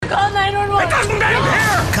call 911. It doesn't end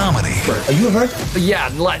here! Comedy. Are you hurt?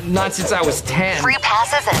 Yeah, not since I was 10. Free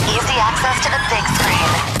passes and easy access to the big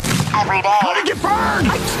screen. Every day. How did you burn?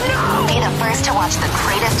 Be the first to watch the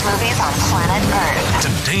greatest movies on planet Earth.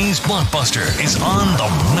 Today's blockbuster is on the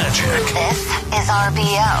Magic. This is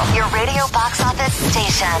RBO, your radio box office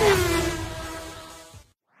station.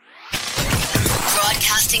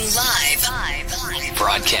 Broadcasting live.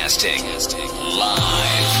 Broadcasting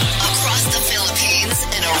live Across the Philippines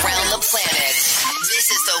and around the planet. This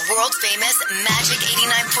is the world famous Magic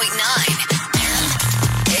 89.9.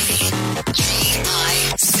 MAGIC.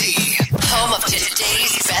 Home of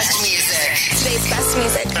today's best music. Today's best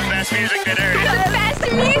music. The best music that airs. The best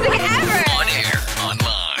music ever. on air,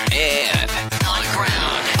 online, and on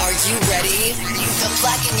ground. Are you ready? The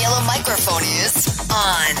black and yellow microphone is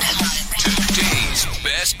on. Today's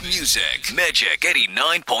best music, Magic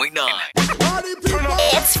 89.9.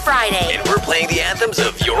 It's Friday. And we're playing the anthems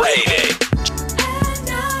of your heyday.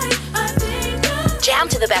 Jam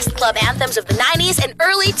to the best club anthems of the 90s and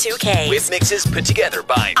early 2K. With mixes put together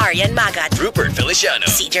by Aryan Magat, Rupert Feliciano,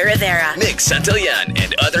 CJ Rivera, Nick Santillan,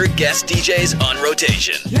 and other guest DJs on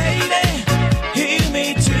rotation. Lady, hear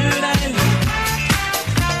me tonight.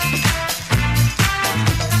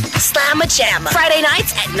 Slamma Jamma. Friday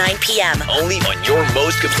nights at 9 p.m. Only on your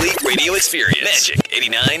most complete radio experience. Magic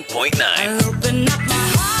 89.9. Open up my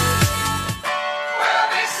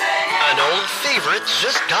An old favorite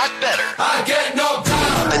just got better. I get no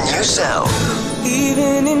power. A new sound.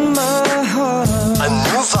 Even in my heart. A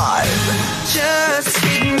new vibe. Just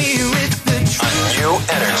hit me with the truth. A new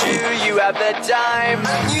energy. You have that time.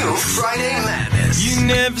 A new Friday Madness. You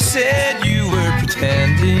never said you were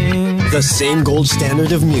pretending. The same gold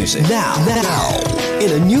standard of music. Now,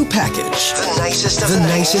 in a new package. The nicest of The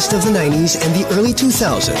nicest of the 90s and the early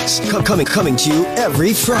 2000s. Coming to you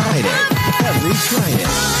every Friday. Every Friday.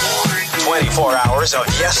 24 hours of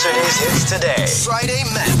yesterday's hits today. Friday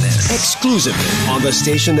Madness. Exclusively on the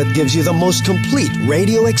station that gives you the most complete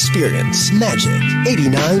radio experience. Magic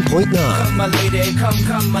 89.9. My lady, come,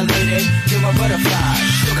 my lady. You're my butterfly.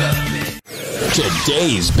 Sugar.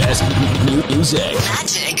 Today's best music.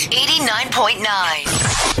 Magic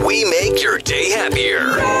 89.9. We make your day happier.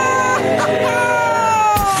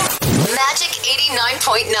 Magic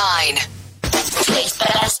 89.9. Today's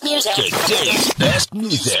best music. Today's best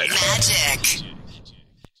music. Magic.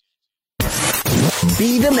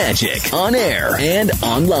 Be the Magic on air and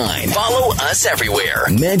online. Follow us everywhere.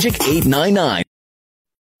 Magic 899.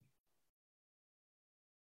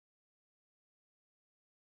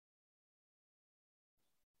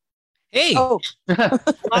 Hey. Oh.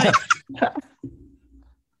 Hi.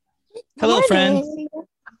 Hello, friends.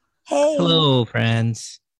 Hey. Hello,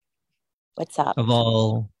 friends What's up? of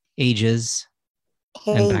all ages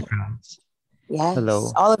and Hey. backgrounds, Yes.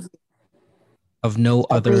 Hello. All of you. of no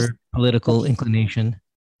Every- other political inclination.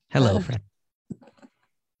 Hello, friend.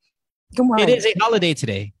 Good morning. It is a holiday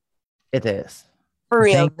today. It is. For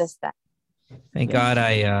real Thank- this time. Thank God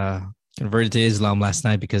I converted to Islam last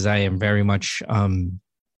night because I am very much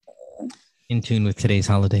in tune with today's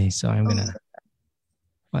holiday. So I'm gonna.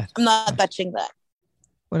 What? I'm not touching that.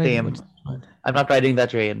 What? Same. I'm not riding that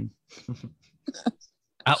train.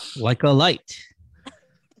 Out like a light.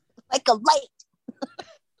 Like a light.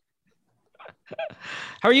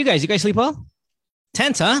 How are you guys? You guys sleep well?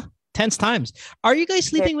 Tense, huh? Tense times. Are you guys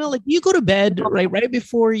sleeping well? Like you go to bed right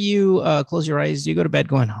before you close your eyes. You go to bed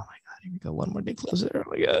going, "Oh my God, here we go, one more day closer." Oh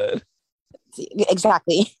my God.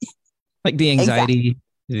 Exactly. Like the anxiety,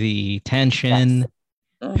 the tension,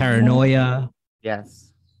 paranoia,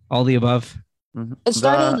 Yes. all the above. Mhm. It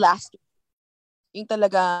started The- last week. Yung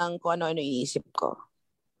talagang kung ano-ano iisip ko.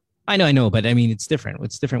 I know, but I mean, it's different.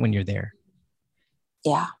 It's different when you're there.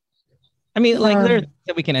 Yeah. I mean, like there are things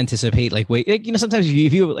that we can anticipate. Like, wait, like, sometimes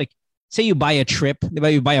if you like, say you buy a trip,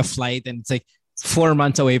 you buy a flight, and it's like 4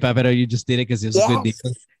 months away, pa, pero you just did it because it was a good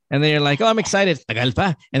deal. And then you're like, oh, I'm excited. Tagal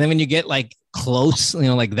pa. And then when you get like close,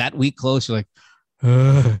 like that week close, you're like,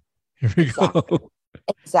 here we go.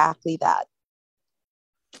 Exactly that.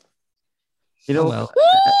 You know, well.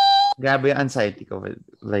 grabe yung anxiety ko.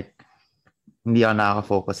 Like, hindi ako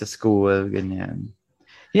nakaka-focus sa school, ganyan.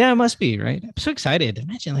 Yeah, it must be, right? I'm so excited.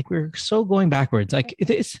 Imagine, like, we're so going backwards. Like,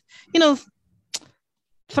 it's,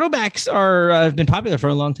 throwbacks have been popular for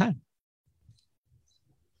a long time.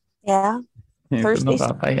 Yeah. Thursdays.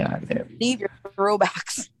 Napapayali. Leave your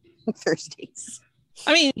throwbacks. Thursdays.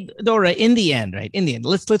 I mean, Dora, in the end, right? In the end,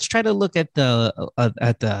 let's try to look at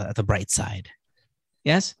the bright side.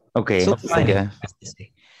 Yes? Okay. So, Sige.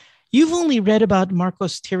 you've only read about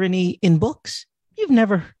Marcos' tyranny in books. You've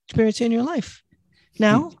never experienced it in your life.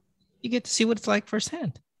 Now, you get to see what it's like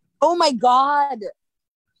firsthand. Oh my God.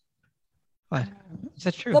 What? Is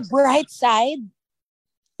that true? The bright side.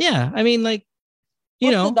 Yeah, I mean, like, you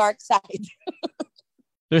What's know, the dark side?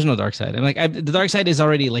 there's no dark side. I'm like, the dark side is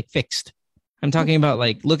already like fixed. I'm talking about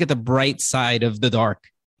like, look at the bright side of the dark.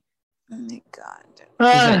 Oh my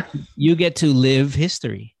God. You get to live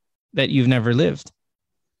history that you've never lived.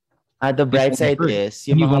 The bright side is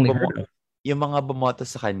yung You've mga, only heard of. yung mga bumoto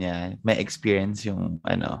sa kanya may experience yung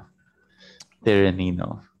tyranny,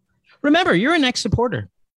 no? Remember, you're an ex-supporter.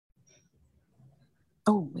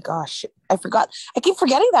 Oh my gosh. I forgot. I keep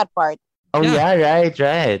forgetting that part. Oh yeah,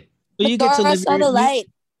 right. So you get to live the light.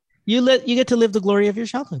 You get to live the glory of your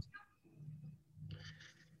childhood.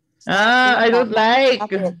 I don't like.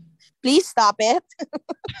 Stop it. Please stop it.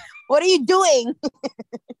 What are you doing?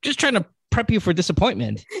 Just trying to prep you for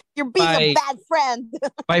disappointment. You're being a bad friend.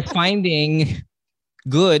 By finding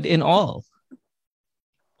good in all. Oh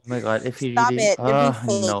my God! If you Stop really, it. You're being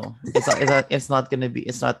fake. no, it's not gonna be.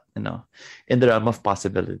 It's not in the realm of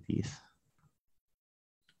possibilities.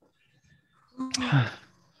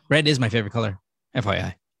 Red is my favorite color.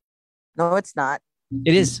 FYI. No, it's not.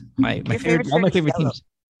 It is my favorite. All my favorite yellow. teams.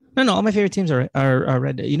 No, all my favorite teams are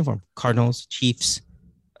red uniform. Cardinals, Chiefs,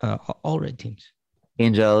 all red teams.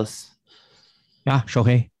 Angels. Yeah,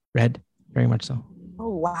 Shohei, red, very much so. Oh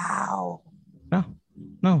wow.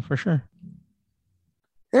 No, for sure.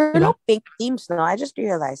 There are no pink teams, no. I just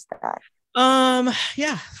realized that.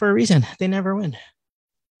 Yeah, for a reason. They never win.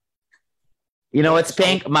 You know what's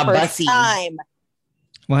pink? My bussy. Time.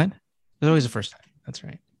 What? There's always a first time. That's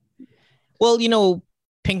right. Well,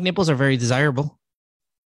 pink nipples are very desirable.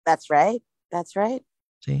 That's right.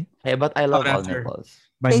 See? Hey, but I love all after- nipples.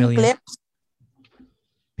 By Pink millions. lips.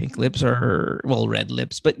 Pink lips are red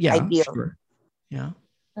lips, but yeah, Ideal. sure. Yeah.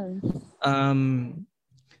 Mm.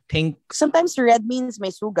 Pink. Sometimes red means may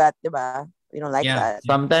sugat, diba? We don't like Yeah. that.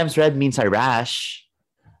 Sometimes red means a rash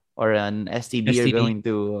or an STD, you're STD. going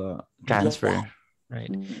to transfer.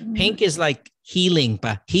 Right. Mm. Pink is like healing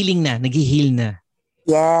pa. Healing na. Nag-heal na.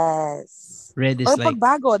 Yes. Red is Or like...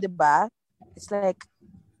 pagbago, diba? It's like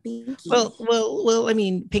pinky. Well, I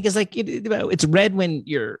mean, pink is like... It's red when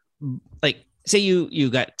you're... Like, say you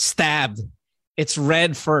got stabbed. It's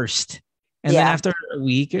red first. And then after a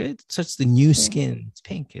week, it starts the new skin. It's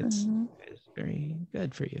pink. It's very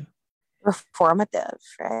good for you. Reformative,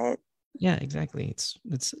 right? Yeah, exactly.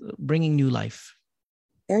 It's bringing new life.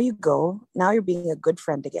 There you go. Now you're being a good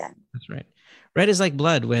friend again. That's right. Red is like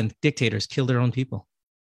blood when dictators kill their own people.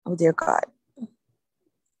 Oh, dear God.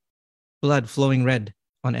 Blood flowing red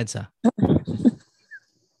on EDSA.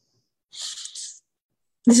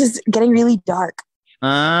 This is getting really dark.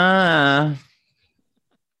 Ah.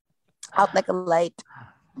 Out like a light.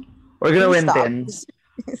 We're gonna win Stop. 10.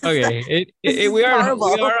 Okay, is we are horrible.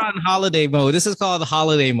 on holiday mode. This is called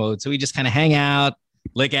holiday mode. So we just kind of hang out,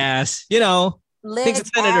 lick ass, things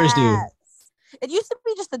that senators do. Lick-ass. It used to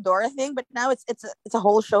be just a Dora thing, but now it's a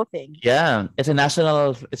whole show thing. Yeah, it's a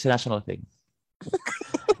national thing.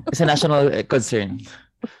 It's a national concern.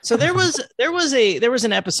 So there was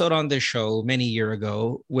an episode on this show many years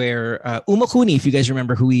ago where Uma Cooney, if you guys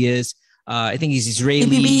remember who he is, I think he's Israeli.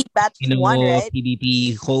 PBB batch one, right?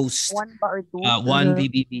 PBB host. One or two. One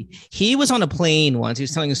PBB. He was on a plane once. He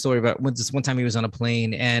was telling a story about this one time he was on a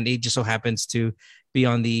plane and he just so happens to be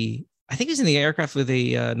on the. I think he was in the aircraft with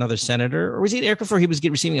another senator, or was he in the aircraft where he was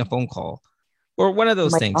receiving a phone call, or one of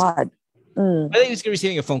those things. God. I think he was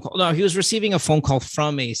receiving a phone call. No, he was receiving a phone call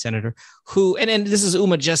from a senator who, and this is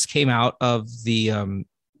Uma just came out of the. Do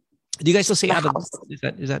you guys still say out of?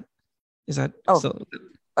 Is that? Oh. Still,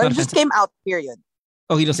 Or it just came out, period.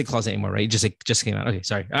 Oh, he don't say closet anymore, right? Just came out. Okay,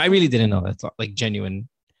 sorry. I really didn't know. That's like genuine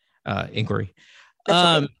inquiry.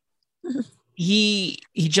 Okay. He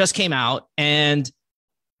just came out and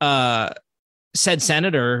said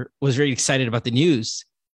senator was very excited about the news.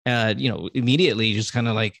 Immediately just kind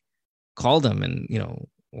of like called him and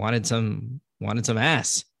wanted some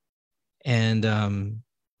ass. And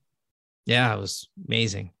it was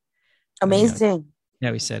amazing. Amazing.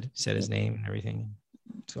 Yeah, we said his name and everything.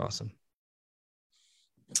 It's awesome.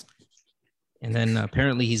 And then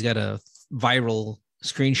apparently he's got a viral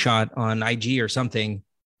screenshot on IG or something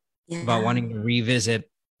about wanting to revisit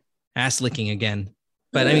ass licking again.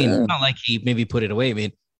 But I mean, it's not like he maybe put it away. I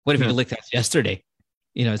mean, what if he licked ass yesterday?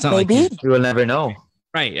 It's not Maybe. like We will never know.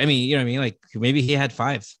 right. I mean, you know what I mean? Like maybe he had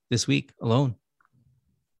 5 this week alone.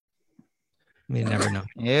 We never know.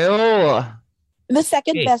 Ew. The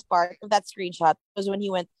second best part of that screenshot was when he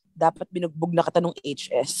went, dapat binugbog na kita nung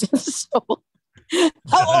HS. So,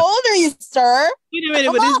 how old are you, sir? Wait a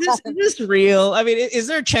minute, but is this real? I mean, is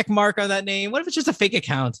there a check mark on that name? What if it's just a fake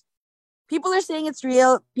account? People are saying it's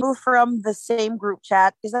real. People from the same group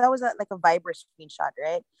chat, because that was like a Viber screenshot,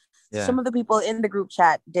 right? Yeah. Some of the people in the group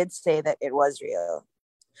chat did say that it was real.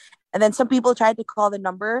 And then some people tried to call the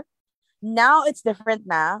number. Now it's different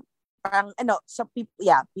na. Parang, some people,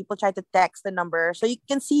 people try to text the number. So you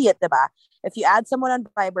can see it, diba? If you add someone on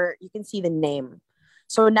Viber, you can see the name.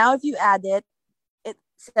 So now if you add it, it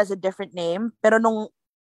says a different name. Pero nung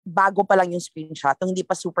bago pa lang yung screenshot, nung hindi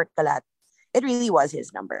pa super kalat, it really was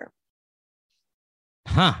his number.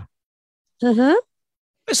 Huh. Mm-hmm.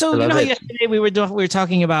 So you know how yesterday we were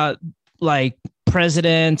talking about like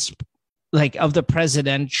presidents, like of the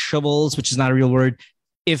presidentiables, which is not a real word.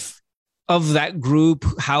 If of that group,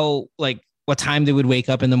 how like what time they would wake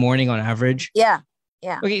up in the morning on average. Yeah.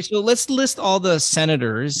 Okay, so let's list all the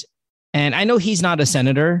senators, and I know he's not a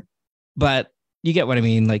senator, but you get what I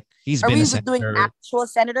mean. Like he's been a senator. Are we doing actual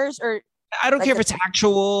senators or? I don't care if it's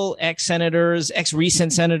actual ex-senators,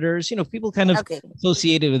 ex-recent senators, people kind of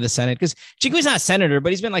associated with the Senate. Because Jinggoy's not a senator,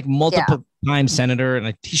 but he's been like multiple times senator, and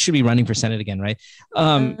like he should be running for Senate again, right?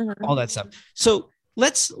 All that stuff. So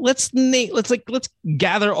let's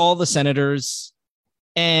gather all the senators,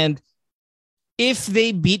 and if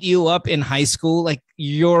they beat you up in high school, like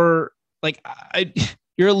you're a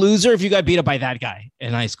loser if you got beat up by that guy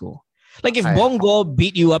in high school. Like if Bongo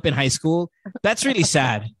beat you up in high school, that's really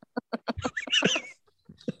sad.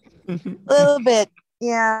 A little bit,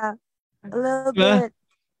 yeah, a little bit.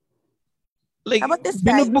 Like, how about this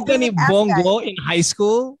guy? Binugbog ka ni Bongo in high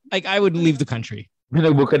school, like I would leave the country.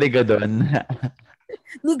 Binugbog ka ni Gadon.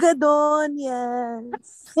 Ni Gadon,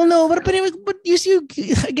 yes. Well, no, but you see,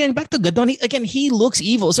 again, back to Gadon. He looks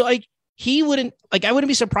evil. So I wouldn't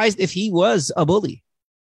be surprised if he was a bully.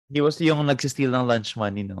 He was yung nagsisteal ng lunch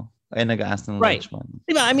money, no? Ay nag-aas ng lunch money.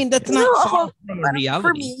 I mean, that's not far from reality.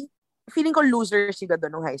 For me, feeling ko loser si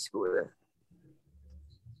Gadon nung high school.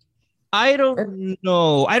 I don't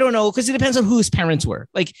know. Because it depends on who his parents were.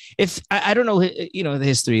 Like, if I don't know, the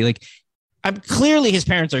history. Like, clearly his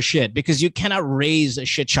parents are shit because you cannot raise a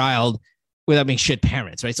shit child without being shit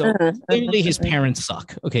parents, right? So clearly his parents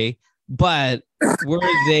suck. Okay, but were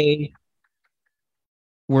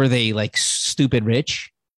they like stupid rich?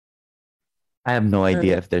 I have no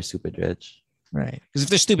idea if they're stupid rich. Right. Because if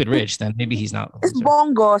they're stupid rich, then maybe he's not. Is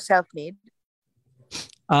Bongo self-made?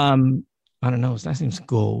 I don't know. His last name's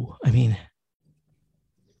Go. I mean,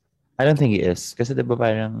 I don't think he is. Kasi diba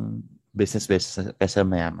parang business kasi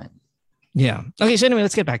mayaman. Yeah. Okay, so anyway,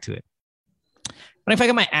 let's get back to it. But if I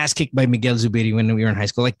got my ass kicked by Miguel Zubiri when we were in high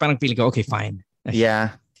school, like parang feeling go, okay, fine.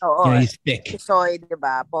 Yeah. He's thick. Soy,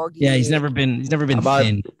 diba? Pogi. Yeah, he's never been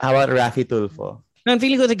thin. How about Rafi Tulfo? No, I'm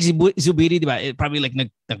feeling ko like Zubiri, diba? Probably like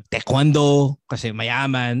nag-taekwondo kasi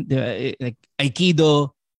mayaman, diba? Like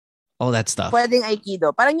Aikido, all that stuff. Pwedeng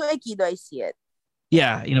Aikido. Parang yung Aikido, I see it.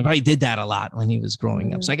 Yeah, probably did that a lot when he was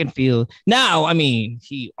growing up. So I can feel now. I mean,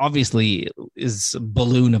 he obviously is a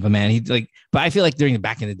balloon of a man. But I feel like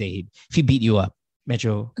back in the day, if he beat you up,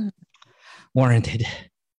 medyo warranted.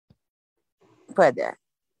 Pwede.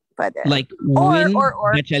 Like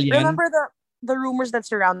or remember the rumors that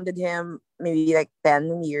surrounded him maybe like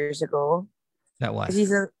 10 years ago. That was.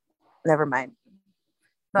 Never mind.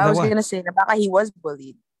 No, I was gonna say na baka he was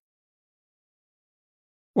bullied.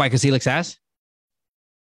 Why? Because he looks ass?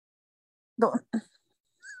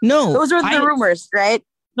 No. Those were the rumors, right?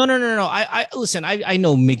 No. I listen, I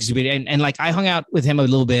know Mick Zubiri and like I hung out with him a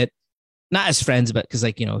little bit, not as friends, but because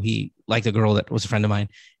he liked a girl that was a friend of mine.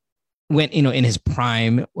 When, in his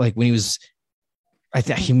prime, like when he was, I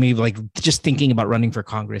think he maybe like just thinking about running for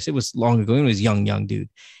Congress. It was long ago. He was young dude.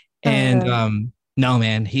 And no,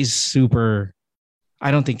 man, he's super.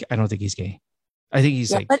 I don't think he's gay. I think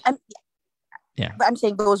he's But I'm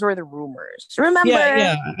saying those were the rumors. Remember?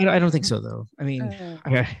 Yeah. I don't think so though. I mean,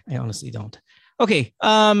 I honestly don't. Okay.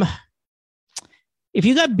 If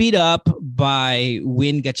you got beat up by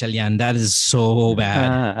Win Gatchalian, that is so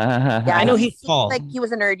bad. Yeah, I know he's tall. Like he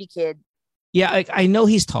was a nerdy kid. Yeah, I know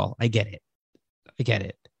he's tall. I get it.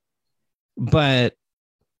 But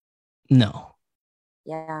no.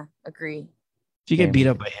 Yeah, agree. If you get beat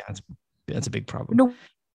up by hands, that's a big problem. No,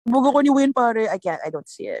 bugo ko ni Win pare. I don't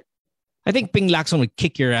see it. I think Ping Lacson would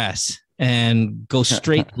kick your ass and go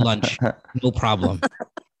straight to lunch. No problem.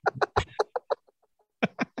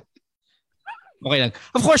 Okay lang.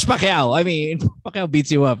 Of course, Pacquiao. I mean, Pacquiao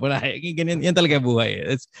beats you up. Yan talaga buhay.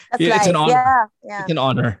 It's an honor. Yeah. It's an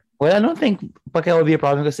honor. Well, I don't think Pacquiao would be a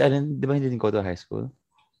problem because he didn't go to high school.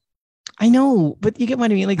 I know, but you get what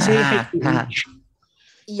I mean. Like, say,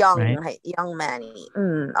 young Manny.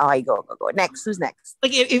 Okay, go. Next, who's next?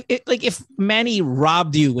 Like, if Manny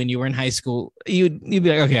robbed you when you were in high school, you'd be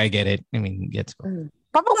like, okay, I get it. I mean,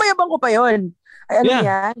 Papang mayabang ko pa yun. Ay, ano Yeah.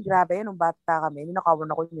 yan? Grabe, nung bata kami.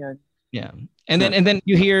 Ninakawan ako yun. Yeah. And then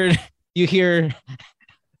you hear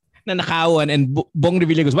na nakawan and Bong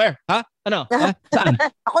Revilla goes, where? Ha? Ano? Ha? Saan?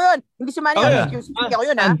 Ako yun. Hindi si Manny. Oh, yeah. Excuse me. Ako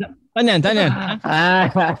yun, ha? Saan yan?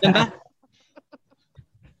 Ha? Saan ba?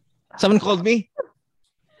 Someone called me?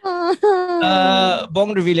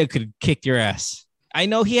 Bong Revilla could kick your ass. I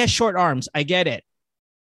know he has short arms. I get it.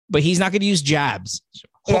 But he's not going to use jabs.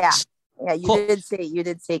 Hooks. Yeah, you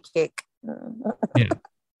did say kick. Yeah.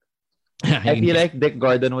 I feel like Dick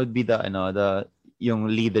Gordon would be yung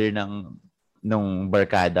leader nung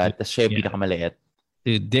barkada. Tapos siya yung pinakamaliit.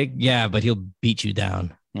 Dude, Dick, yeah, but he'll beat you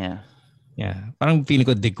down. Yeah. Yeah. Parang feeling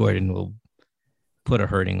ko Dick Gordon will put a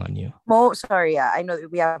hurting on you. Mo, sorry, I know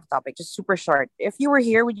we have a topic. Just super short. If you were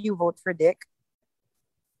here, would you vote for Dick?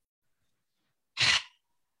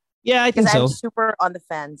 Yeah, I think so. I'm super on the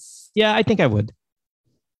fence. Yeah, I think I would.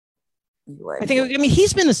 You would. I mean,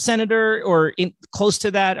 he's been a senator or close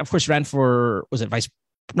to that. Of course, ran for, was it vice?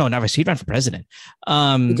 No, not vice. He ran for president.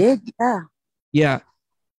 He did, yeah. Yeah.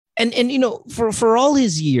 And you know, for all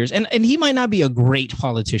his years, and he might not be a great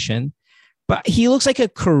politician, but he looks like a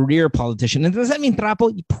career politician. And does that mean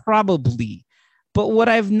trapo? Probably. But what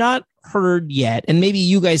I've not heard yet, and maybe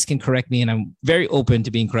you guys can correct me, and I'm very open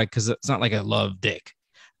to being correct because it's not like I love Dick.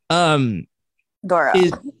 Dora.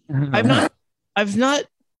 I've not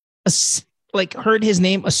like heard his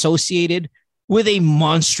name associated with a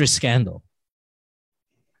monstrous scandal.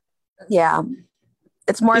 Yeah.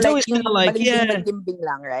 It's more it's like always kind of like, yeah,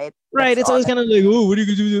 lang, right? Right. That's it's always kind of like, oh, what are you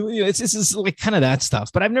gonna do? You know, it's like kind of that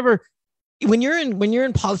stuff. But I've never, when you're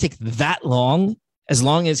in politics that long, as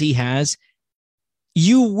long as he has,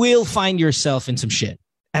 you will find yourself in some shit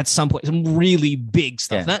at some point, some really big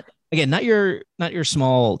stuff. Yeah. Not your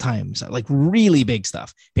small times, like really big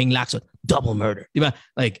stuff. Paying laxo, double murder,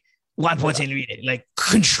 like 1.8, like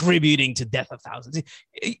contributing to death of thousands.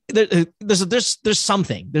 There's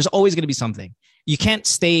something. There's always going to be something. You can't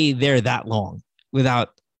stay there that long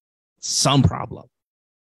without some problem.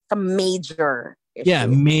 A major issue. Yeah,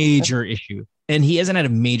 major issue. And he hasn't had a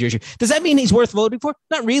major issue. Does that mean he's worth voting for?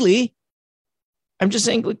 Not really. I'm just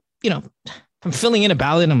saying, you know, I'm filling in a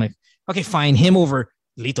ballot and I'm like, okay, fine. Him over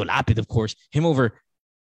Lito Lapid, of course. Him over,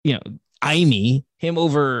 you know, Aimee. Him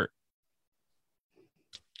over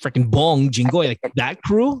freaking Bong, Jinggoy. Like that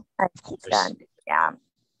crew? Of course. Yeah.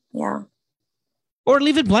 Yeah. Or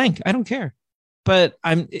leave it blank. I don't care. But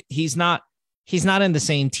he's not in the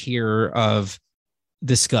same tier of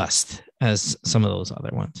disgust as some of those other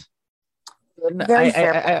ones.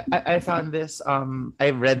 I found this. I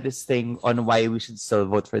read this thing on why we should still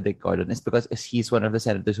vote for Dick Gordon. It's because he's one of the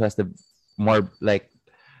senators who has the more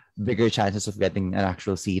bigger chances of getting an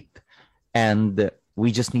actual seat, and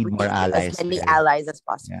we just need more allies. As many allies as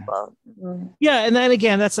possible. Yeah, and then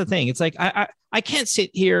again, that's the thing. It's like I can't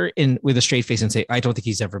sit here with a straight face and say I don't think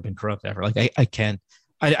he's ever been corrupt ever. Like I can't.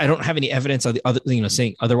 I don't have any evidence of the other,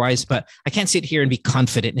 saying otherwise. But I can't sit here and be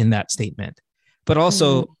confident in that statement. But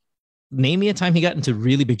also, name me a time he got into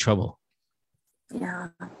really big trouble. Yeah.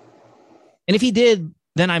 And if he did,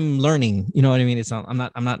 then I'm learning. You know what I mean? It's not.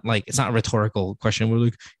 I'm not like it's not a rhetorical question. We're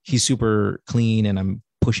like he's super clean and I'm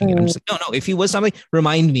pushing it. I'm just like, no. If he was something,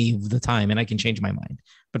 remind me of the time and I can change my mind.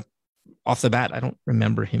 But off the bat, I don't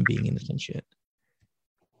remember him being innocent shit.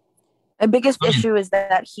 My biggest issue is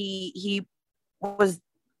that he was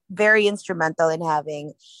very instrumental in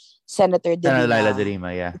having Senator Laila De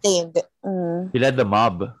Lima, yeah. He led the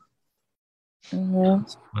mob.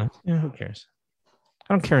 Mm-hmm. Yeah, who cares?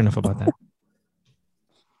 I don't care enough about that.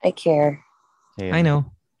 I care. Yeah. I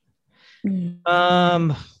know.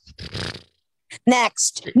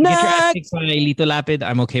 Next. Get your ass kicked by Lito Lapid.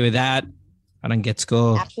 I'm okay with that. Parang gets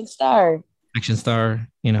go. Action star.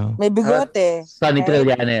 You know. May bigote. Sonny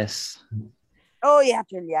Trillanes. Oh yeah,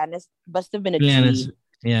 Trillanes. Must have been a Trillanes. G.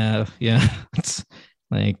 Yeah. It's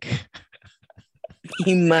like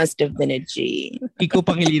he must have been a G. Kiko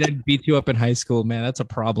Pangilinan beat you up in high school, man. That's a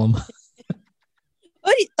problem.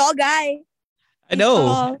 Oh, tall guy. I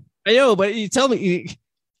know, but you tell me.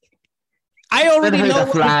 I already know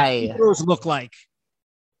what his free throws look like.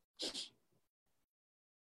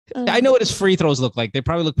 I know what his free throws look like. They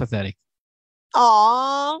probably look pathetic.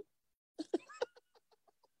 Aww.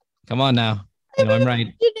 Come on now. You know I'm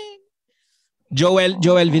right. Joel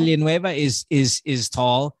Villanueva is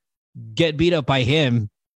tall. Get beat up by him.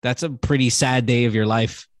 That's a pretty sad day of your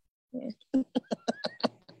life.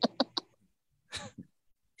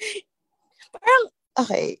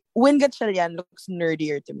 Okay, Win Gatchalian looks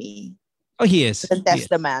nerdier to me. Oh, he is. That's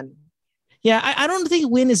the man. Yeah, I don't think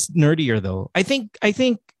Win is nerdier though. I think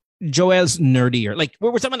Joel's nerdier. Like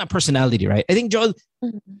we're talking about personality, right? I think Joel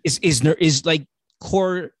is like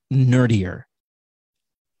core nerdier.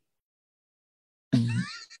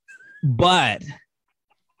 But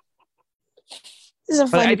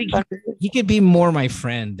I think he could be more my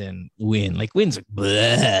friend than Win. Like Win's like,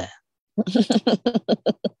 bleh.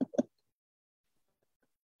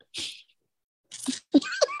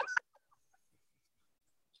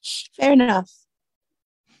 Fair enough.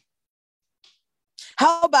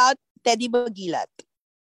 How about Teddy Bagilat?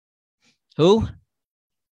 Who?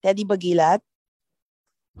 Teddy Bagilat.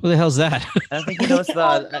 Who the hell's that? I don't think he knows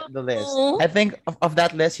the list. I think of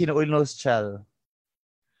that list, he only knows Chell.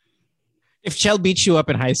 If Chell beats you up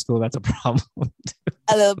in high school, that's a problem.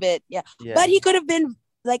 A little bit, yeah. But he could have been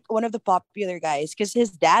like one of the popular guys because his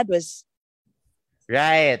dad was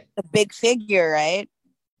right a big figure, right?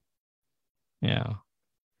 Yeah.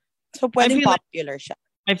 So pwedeng popular siya.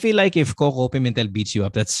 I feel like if Coco Pimentel beats you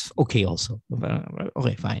up, that's okay also.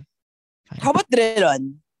 Okay, fine. How about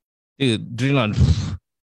Drilon? Dude, Drilon,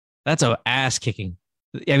 that's a ass kicking.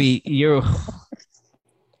 I mean, you're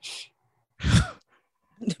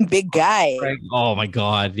big guy. Like, oh my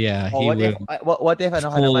god, yeah. What if ano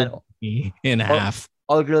ka naman in half?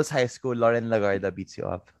 All girls high school, Lauren Lagarda beats you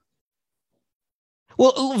up.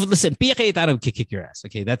 Well, listen, Pia Cayetano could kick your ass.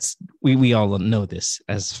 Okay, that's we all know this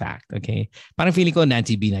as fact. Okay, parang feeling ko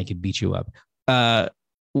Nancy Binay could beat you up. Yeah,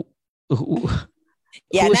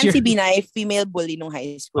 Nancy Binay, female bully nung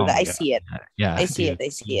high school. I see it. Yeah, I see it.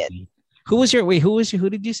 Who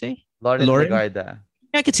did you say? Lauren Lagarda.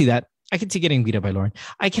 Yeah, I could see that. I could see getting beat up by Lauren.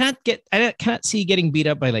 I cannot see getting beat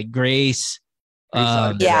up by like Grace.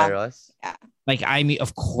 Yeah. Like Amy,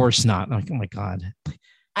 of course not. Like, oh my god.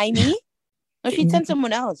 Amy? No, she'd send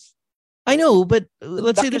someone else. I know, but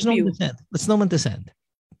let's say there's no one to send. Let's no one to send.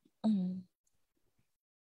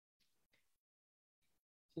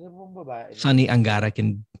 Sunny Angara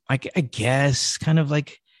can, I guess, kind of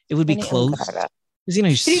like it would be close. Because you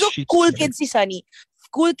know, she's cool kid si Sunny.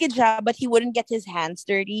 Cool kid siya, but he wouldn't get his hands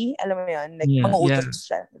dirty. Alam mo yun? Like, mga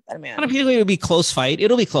siya. Alam mo yun? I feel like it'll be close fight.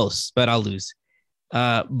 It'll be close, but I'll lose.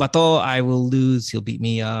 Bato, I will lose. He'll beat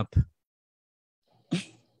me up.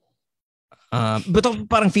 Bato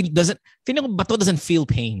parang feeling ko Bato doesn't feel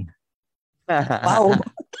pain. Wow.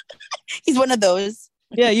 He's one of those.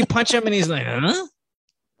 Yeah, you punch him and he's like, huh?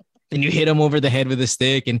 Then you hit him over the head with a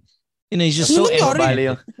stick, and you know he's just so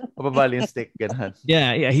mababali yung stick, ganun.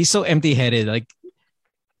 Yeah, he's so empty-headed. Like,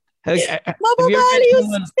 have you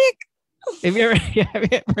ever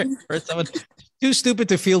heard someone too stupid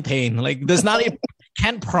to feel pain? Like,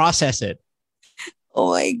 can't process it.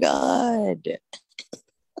 Oh my god.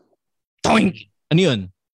 Toink! Ano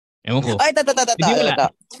yun? Ewan ko. Ay,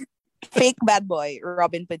 Fake bad boy,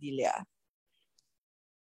 Robin Padilla.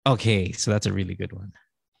 Okay, so that's a really good one.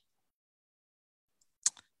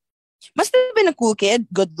 Must have been a cool kid,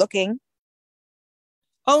 good looking.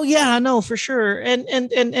 Oh yeah, no, for sure.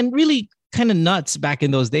 And really kind of nuts back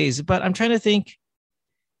in those days. But I'm trying to think,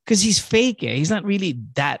 because he's fake, eh? He's not really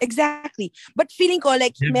that. Exactly. But feeling ko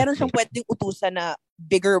like meron siyang pwedeng utusan na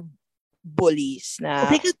bigger bullies na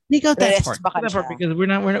take out that part because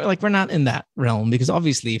we're not in that realm, because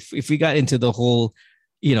obviously if we got into the whole,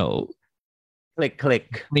 you know,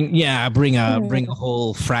 click bring a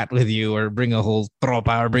whole frat with you, or bring a whole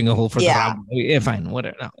tropa, or bring a whole fine,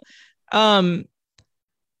 whatever. No.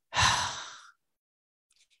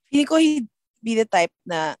 Feeling ko he'd be the type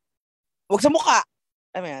na wag sa mukha.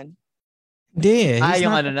 I mean, hindi.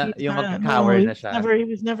 Yung coward na siya. He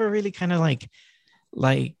was never really kind of like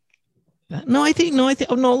no, I think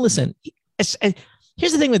listen.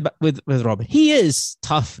 Here's the thing with Robin. He is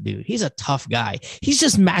tough, dude. He's a tough guy. He's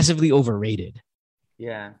just massively overrated.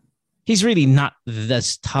 Yeah. He's really not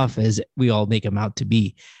as tough as we all make him out to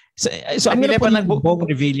be. So I'm going to put him in the Bobo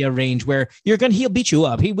Revilla range where he'll beat you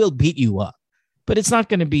up. He will beat you up. But it's not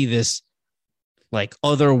going to be this like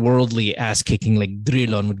otherworldly ass kicking like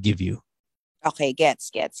Drilon would give you. Okay,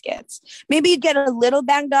 gets. Maybe you'd get a little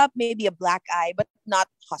banged up, maybe a black eye, but not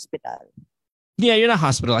hospital. Yeah, you're not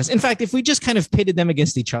hospitalized. In fact, if we just kind of pitted them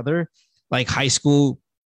against each other, like high school,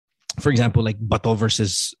 for example, like Bato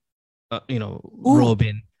versus,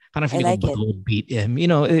 Robin. I don't feel like Bato would beat him. You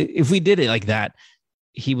know, if we did it like that,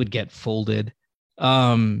 he would get folded.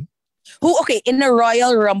 In a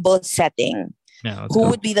Royal Rumble setting, who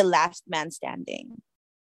would be the last man standing?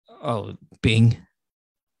 Oh, Bing.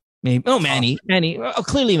 Maybe. Oh, Manny. Oh,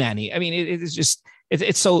 clearly Manny. I mean, it's just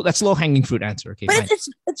it's that's low hanging fruit answer. Okay, but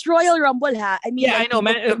it's Royal Rumble, ha? I mean, yeah, I know.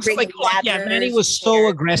 Manny was so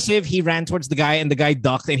aggressive. He ran towards the guy, and the guy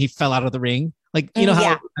ducked, and he fell out of the ring. Like, you know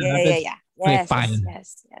how? Yeah. Okay, fine.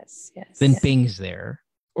 Yes. Then Bing's there,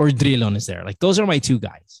 or Drilon is there. Like those are my two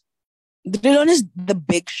guys. Drilon is the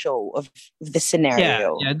big show of the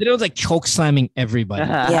scenario. Yeah. Drilon's like choke slamming everybody.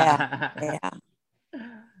 Yeah.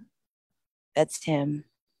 That's him.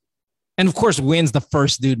 And of course, wins the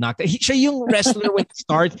first dude knocked out. Siya yung wrestler when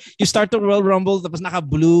you start the Royal Rumble, tapos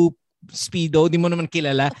naka-blue speedo, di mo naman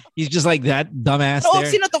kilala. He's just like that dumbass there.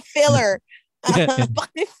 Sino to filler? Bakit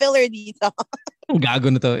may filler dito?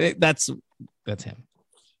 Gago na to. That's him.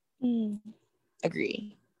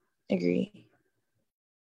 Agree.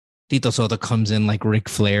 Tito Soto comes in like Ric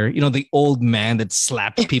Flair. You know, the old man that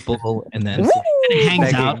slaps people and then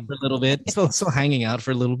hangs out for a little bit. Still hanging out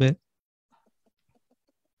for a little bit.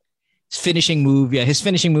 His finishing move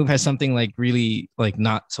has something like really like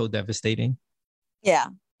not so devastating. Yeah.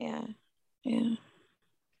 And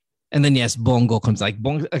then yes, Bongo comes like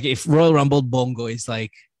Bongo. Okay, if Royal Rumble, Bongo is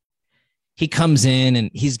like he comes in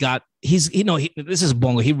and this is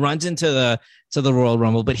Bongo. He runs into the Royal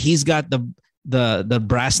Rumble, but he's got the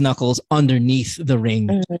brass knuckles underneath the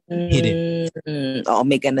ring hidden. Oh,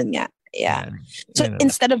 may ganun nga. Yeah. So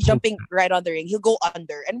instead of jumping right on the ring, he'll go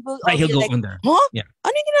under and he'll go under. Huh? Yeah.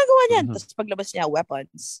 Ano yung ginagawa niyan? Tapos paglabas niya,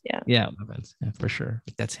 weapons. Yeah. Yeah, weapons. Yeah, for sure.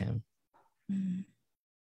 That's him.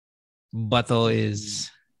 Bato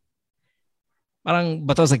is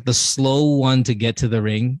like the slow one to get to the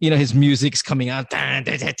ring. You know, his music's coming out, and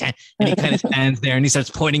he kind of stands there and he starts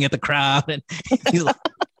pointing at the crowd and he's like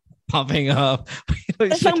popping up.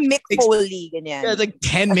 It's like Mick Foley. Yeah, it's like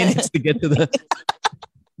 10 minutes to get to the.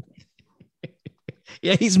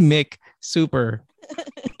 Yeah, he's Mick. Super.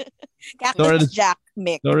 Cactus Jack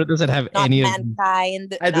Mick. Dora doesn't have not any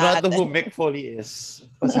mankind. I do not know who Mick Foley is.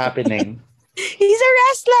 What's happening? He's a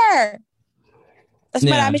wrestler. Tapos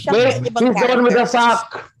marami siyang ibang He's the one with the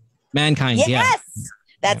sock. Mankind, yes!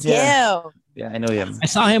 That's him. Yeah, I know him. I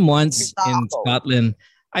saw him once in Scotland.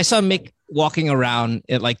 I saw Mick walking around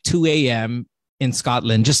at like 2 a.m. in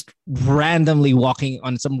Scotland, just randomly walking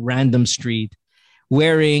on some random street,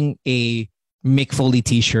 wearing a Mick Foley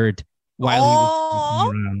t-shirt while he was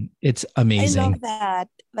walking around. It's amazing. I love that.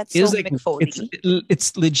 That's so like, Mick Foley.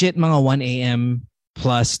 It's legit mga 1 a.m.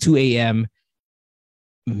 plus 2 a.m.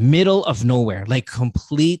 middle of nowhere, like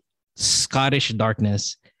complete Scottish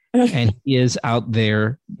darkness. And he is out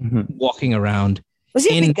there walking around. Was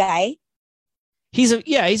he a big guy? He's a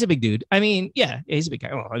big dude. I mean, he's a big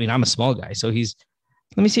guy. Well, I mean, I'm a small guy, so let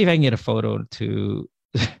me see if I can get a photo to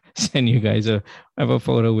send you guys. I have a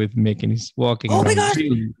photo with Mick and he's walking. Oh my God.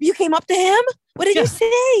 You came up to him? What did you say?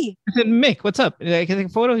 I said, Mick, what's up? Can I take a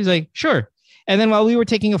photo? He's like, sure. And then while we were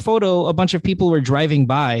taking a photo, a bunch of people were driving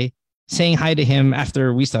by saying hi to him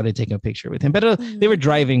after we started taking a picture with him. But they were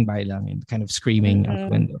driving by lang and kind of screaming out the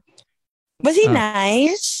window. Was he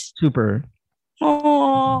nice? Super.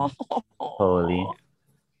 Oh. Holy.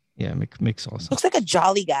 Yeah, Mick's awesome. Looks like a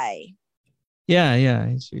jolly guy. Yeah,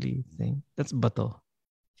 he's really thing. That's Bato.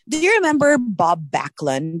 Do you remember Bob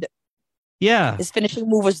Backlund? Yeah. His finishing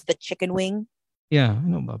move was the chicken wing. Yeah, I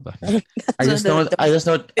know Bob Backlund. I just know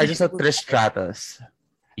Trish Stratus.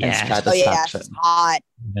 Yeah. She's hot.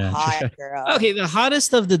 Yeah. Hot girl. Okay, the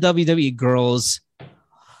hottest of the WWE girls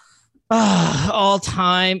all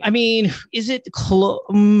time. I mean, is it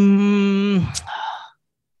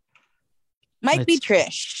Might be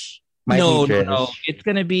Trish. No. It's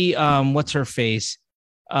gonna be what's her face?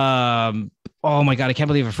 Oh my God, I can't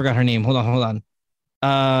believe I forgot her name. Hold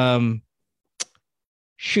on.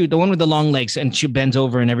 Shoot, the one with the long legs and she bends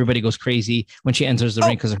over and everybody goes crazy when she enters the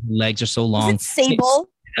ring because her legs are so long. Is it Sable?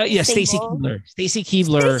 Yeah, Stacy Keibler. Stacy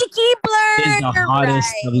Keibler is the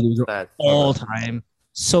hottest WWE girl all time.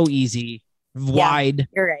 So easy, wide.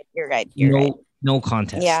 Yeah, you're right. No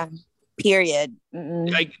contest. Yeah. Period.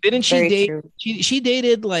 Like, didn't she date? She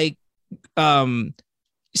dated like sino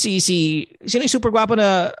yung super guapo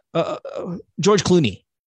na George Clooney.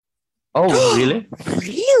 Oh, really?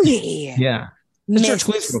 Really? Yeah. Miss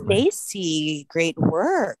Stacy, great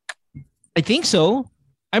work. I think so.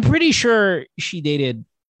 I'm pretty sure she dated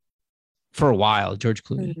for a while George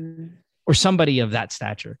Clooney or somebody of that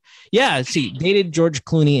stature. Yeah, dated George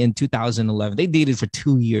Clooney in 2011. They dated for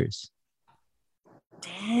 2 years.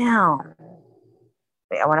 Damn.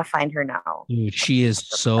 Wait, I want to find her now. Dude, she is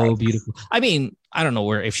so beautiful. I mean, I don't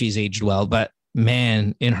know if she's aged well, but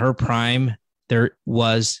man, in her prime, there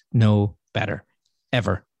was no better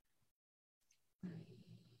ever.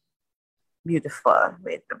 Beautiful.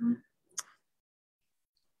 Wait.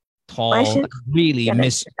 Tall, really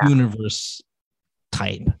Miss Universe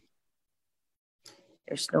type.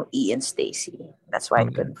 There's no E in Stacy. That's why I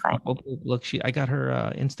couldn't find it. Look, I got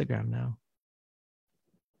her Instagram now.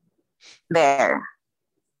 There.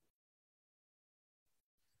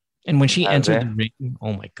 And when she entered Okay. the ring,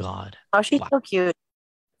 oh my god. Oh, she's Wow. so cute.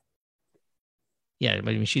 Yeah,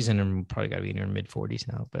 but I mean, she's in her probably got to be in her mid-40s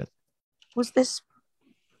now. But Who's this?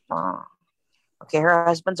 Oh. Okay, her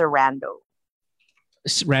husband's a rando.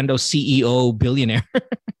 Rando CEO billionaire.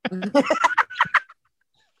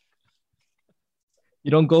 You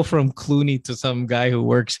don't go from Clooney to some guy who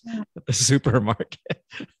works at the supermarket.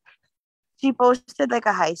 She posted like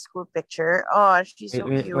a high school picture. Oh, she's so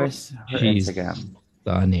cute. Where's her She's Instagram?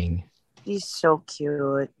 stunning. She's so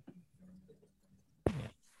cute.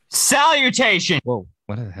 Salutation. Whoa,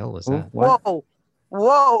 what the hell was Who? that? What? Whoa.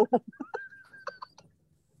 Whoa.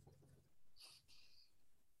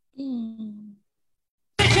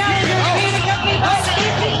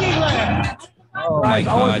 Oh my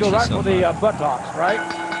god, go she's right so for the hot. buttocks, right?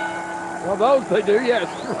 Well, those they do, yes,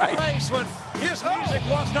 right. When his music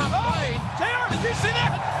was not played. JR, did you see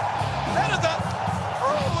that?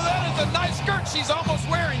 That is a nice skirt she's almost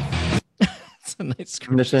wearing. It's a nice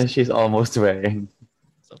I'm just saying she's almost wearing.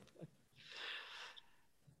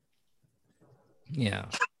 Yeah.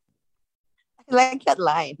 I like that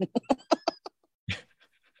line.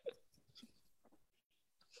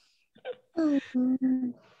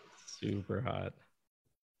 Super hot.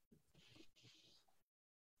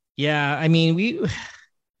 Yeah, I mean, we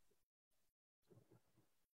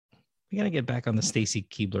gotta get back on the Stacy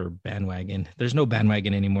Keebler bandwagon. There's no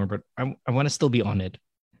bandwagon anymore, but I want to still be on it.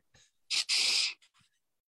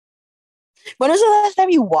 When was the last time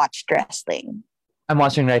you watched wrestling? I'm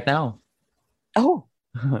watching right now. Oh.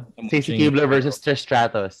 Stacey watching- Keebler versus Trish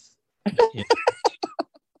Stratus.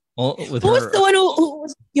 Oh, with Who was her, the one who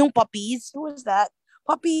was yung puppies? Who was that?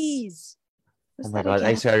 Puppies. Oh Who's my that god, I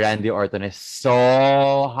again? swear Randy Orton is so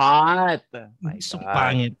hot. My so God.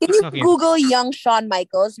 pangit. Can you Okay. Google young Shawn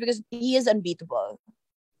Michaels because he is unbeatable.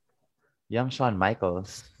 Young Shawn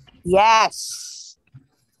Michaels. Yes.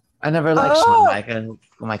 I never liked Oh. Shawn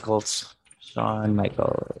Michaels. Shawn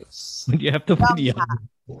Michaels. You have to put young.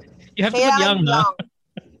 You have to put young, no?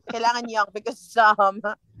 Kailangan young because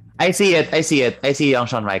I see it. I see young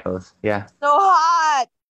Shawn Michaels. Yeah. so hot.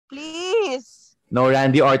 Please. No,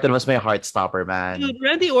 Randy Orton was my heart stopper, man. Dude,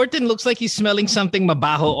 Randy Orton looks like he's smelling something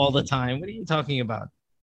mabaho all the time. What are you talking about?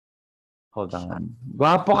 Hold on.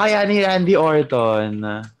 Guwapo kaya ni Randy Orton.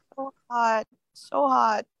 So hot. So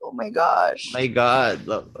hot. Oh my gosh. My God.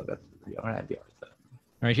 Look at young Randy Orton.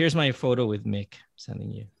 All right, here's my photo with Mick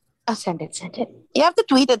sending you. Oh, send it. You have to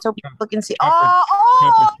tweet it so people can see. Proper-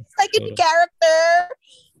 It's like in photo. character.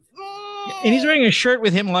 And he's wearing a shirt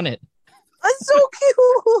with him on it. That's so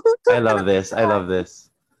cute. I love this. I love this.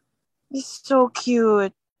 He's so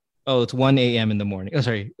cute. Oh, it's 1 a.m. in the morning. Oh,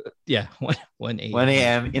 sorry. Yeah, 1 a.m. 1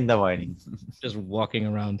 a.m. in the morning. Just walking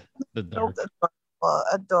around the So dark.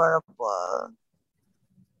 adorable.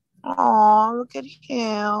 Oh, look at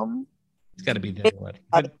him. It's got to be that one.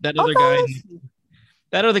 That other guy.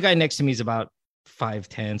 That other guy next to me is about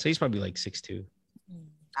 5'10", so he's probably like 6'2".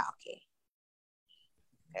 Okay.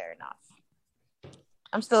 Fair enough.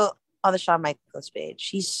 I'm still on the Shawn Michaels page.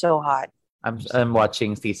 She's so hot. I'm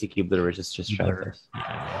watching Stacey Keebler versus Trish Stratus.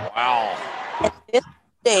 Wow. This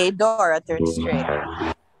day, Dora turned straight.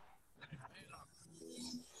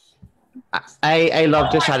 I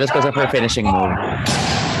love Trish Stratus because of her finishing move.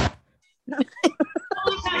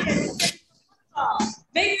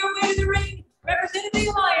 Make your way to the ring, representing the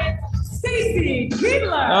Alliance, Stacey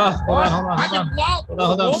Keebler. Oh,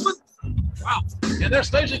 hold on. Wow. And there's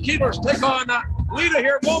Stacey Keebler's take on Lita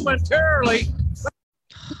here momentarily.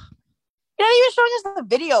 You're not even showing us the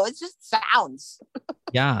video. It's just sounds.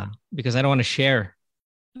 Yeah, because I don't want to share.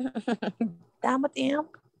 Damn it, damn.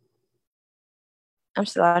 I'm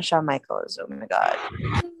still on Shawn Michaels. Oh my god.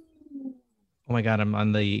 Oh my God, I'm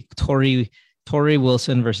on the Tori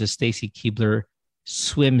Wilson versus Stacey Keebler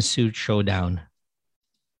swimsuit showdown.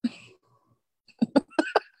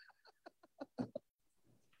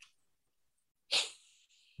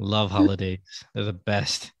 Love holidays. They're the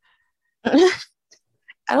best. I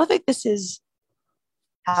don't think this is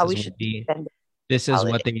how we should be. spend it. This is what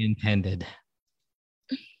Holiday. they intended.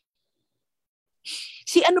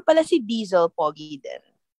 Si ano pala si Diesel Pogi din.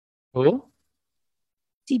 Who?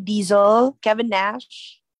 Si Diesel, Kevin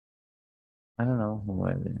Nash. I don't know who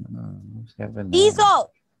it is. Kevin Nash.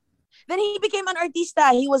 Diesel! Then he became an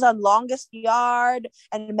artista. He was on Longest Yard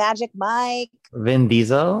and Magic Mike. Vin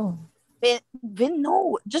Diesel? Vin,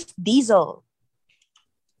 no, just Diesel.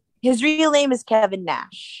 His real name is Kevin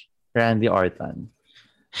Nash. Randy Orton.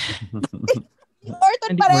 Orton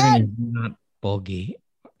Andy pa Orton rin. is not bulgy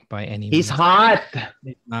by any He's means. hot.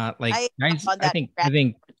 He's not like I guys, found that I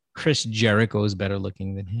think Chris Jericho is better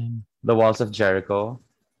looking than him. The Walls of Jericho.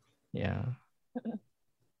 Yeah.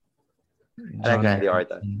 I like Randy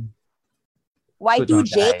Orton.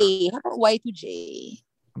 Y2J. How about Y2J?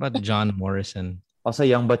 How about John Morrison? Also,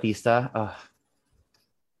 Young Batista.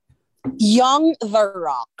 Young The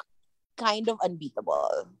Rock. Kind of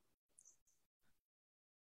unbeatable.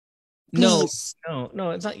 No, Please.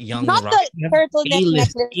 no, it's not Young Not The Rock. the turtleneck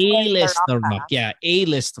necklace A-list The The Rock, Rock. Yeah,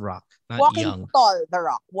 A-list Rock, not Walking young. tall, The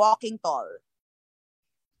Rock. Walking tall.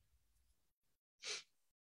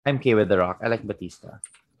 I'm okay with The Rock. I like Batista.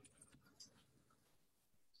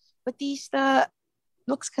 Batista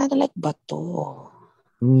looks kind of like Bato.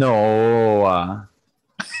 No.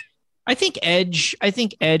 I think Edge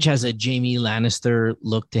has a Jamie Lannister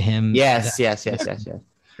look to him. Yes.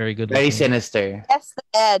 Very good. Very looking. sinister. That's the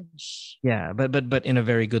Edge. Yeah, but in a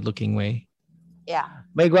very good looking way. Yeah.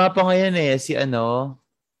 May gwapo ngayon eh. Si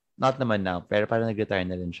not naman now, pero parang nag-retire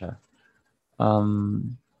na rin siya.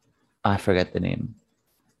 I forget the name.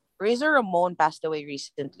 Razor Ramon passed away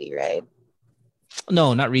recently, right?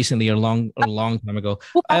 No, not recently. A long time ago.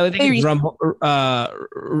 I think it's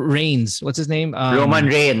Reigns. What's his name? Roman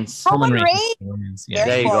Reigns. Roman Reigns. Yeah.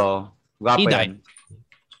 There you go. Gwapo He yan. died.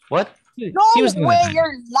 What? No He was the one way, that died.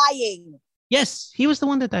 you're lying. Yes, he was the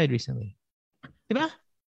one that died recently. Diba?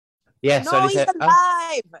 Yes. No, he's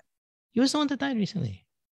alive. He was the one that died recently.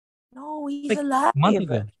 No, he's Like, alive. A month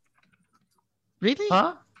ago. Really?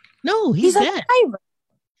 Huh? No, he's dead. alive.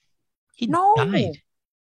 He No. died.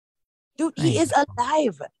 Dude, he is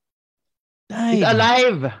alive. Died. He's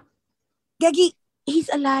alive. Gagi, he's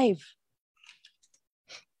alive.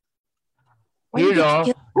 Why You did know,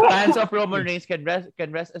 you kill- fans of Roman Reigns can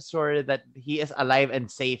rest assured that he is alive and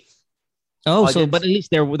safe. Oh, so Audience- but at least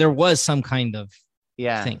there was some kind of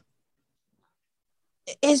Yeah. thing.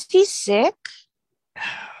 Is he sick?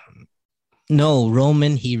 No,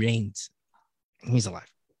 Roman, he reigns. He's alive.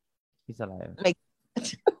 He's alive. Like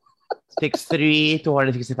 6'3",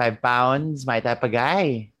 265 pounds, my type of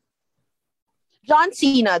guy. John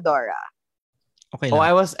Cena, Dora. Okay. Oh,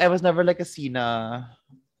 lang. I was never like a Cena.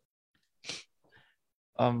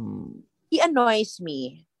 He annoys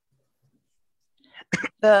me.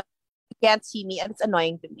 He can't see me and it's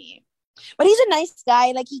annoying to me. But he's a nice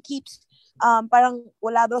guy. Like he keeps parang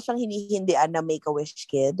wala daw siyang hinihindian na Make-A-Wish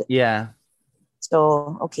kid. Yeah.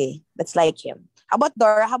 So, okay. That's like him. How about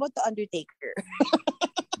Dora? How about The Undertaker?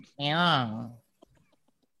 Yeah.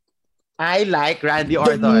 I like Randy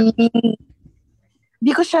Orton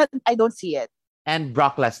Because I don't see it. and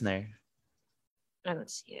Brock Lesnar. I don't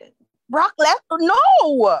see it. Brock Lesnar?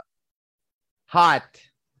 No! Hot.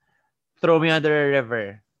 Throw me under a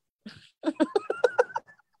river.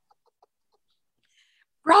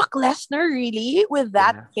 Brock Lesnar, really? With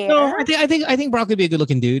that hair? No, I think Brock would be a good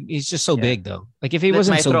looking dude. He's just so big though. Like if he That's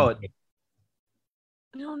wasn't my so throat. big,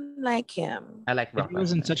 I don't like him. I like if Brock he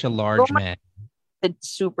wasn't Lesnar. such a large man. It's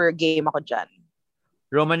super game ako dyan.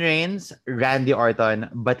 Roman Reigns, Randy Orton,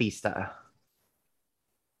 Batista.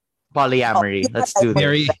 Polyamory. Let's do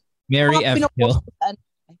this. Mary F. Hill.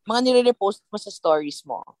 Mga nire-repost mo sa stories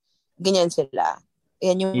mo. Ganyan sila.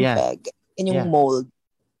 Yan yung Yeah. peg. Yan yung Yeah. mold.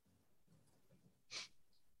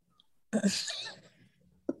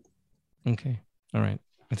 Okay. All right.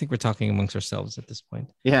 I think we're talking amongst ourselves at this point.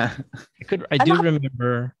 Yeah. I do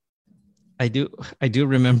remember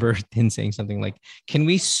him saying something like, "Can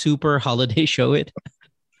we super holiday show it?"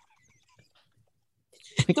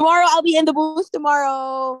 Tomorrow, I'll be in the booth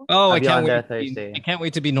tomorrow. Oh, I'll I be can't on there wait. Thursday. I can't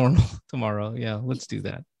wait to be normal tomorrow. Yeah, let's do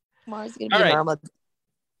that. Tomorrow's going to All be right. normal.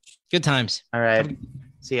 Good times. All right.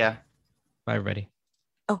 See ya. Bye, everybody.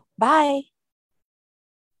 Oh, bye.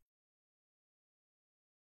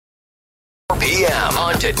 PM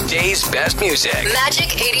on today's best music. Magic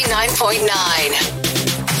 89.9.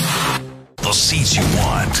 The seats you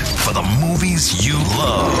want for the movies you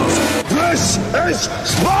love. This is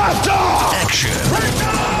Sparta! Action. Right.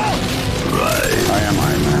 I am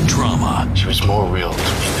Iron Man. Drama. She was more real to me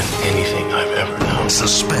than anything I've ever known.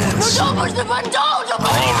 Suspense. Horror. I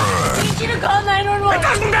need you to call 911. It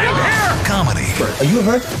doesn't end here! Comedy. Are you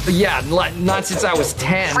hurt? Yeah, not since I was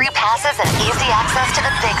 10. Free passes and easy access to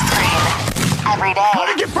the big screen. Every day. How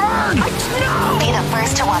did you burn? Be the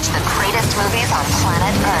first to watch the greatest movies on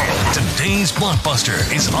planet Earth. Today's blockbuster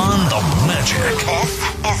is on the Magic. This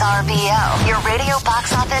is RBO, your radio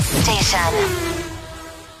box office station.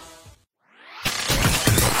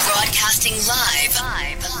 Broadcasting live.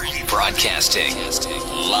 Broadcasting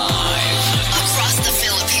live. Across the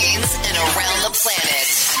Philippines and around the planet.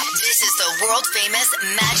 This is the world famous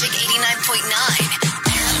Magic 89.9.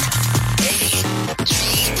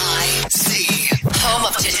 Home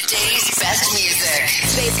of today's best music.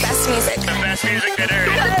 Today's best music. The best music that airs.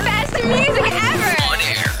 The best music ever. On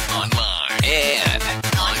air, online, and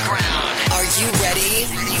On ground.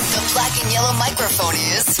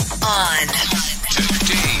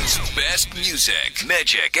 best music.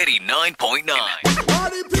 Magic 89.9.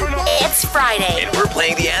 It's Friday. And we're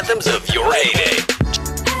playing the anthems of your heyday.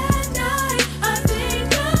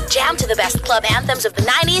 Jam to the best club anthems of the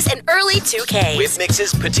 90s and early 2K. With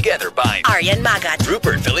mixes put together by Aryan Magat,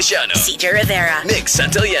 Rupert Feliciano, CJ Rivera, Nick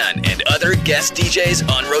Santillan, and other guest DJs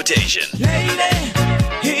on rotation. Lady,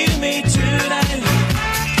 hear me tonight.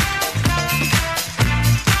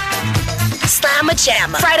 Slamma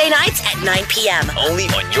Jamma. Friday nights at 9 p.m. Only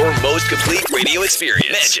on your most complete radio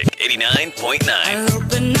experience. Magic 89.9.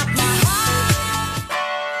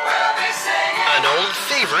 An old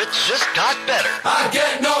favorite just got better. I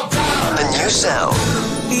get no doubt. A new sound.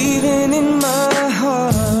 Even in my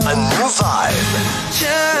heart. A new vibe.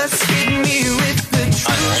 Just hit me with the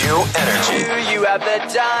A new energy. You have the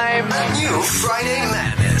time. A new Friday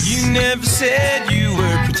madness. You never said you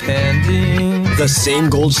were pretending. The same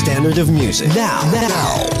gold standard of music. Now,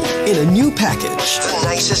 in a new package. The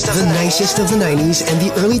nicest of the 90s and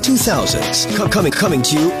the early 2000s. Coming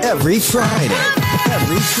to you every Friday.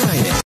 Every Friday.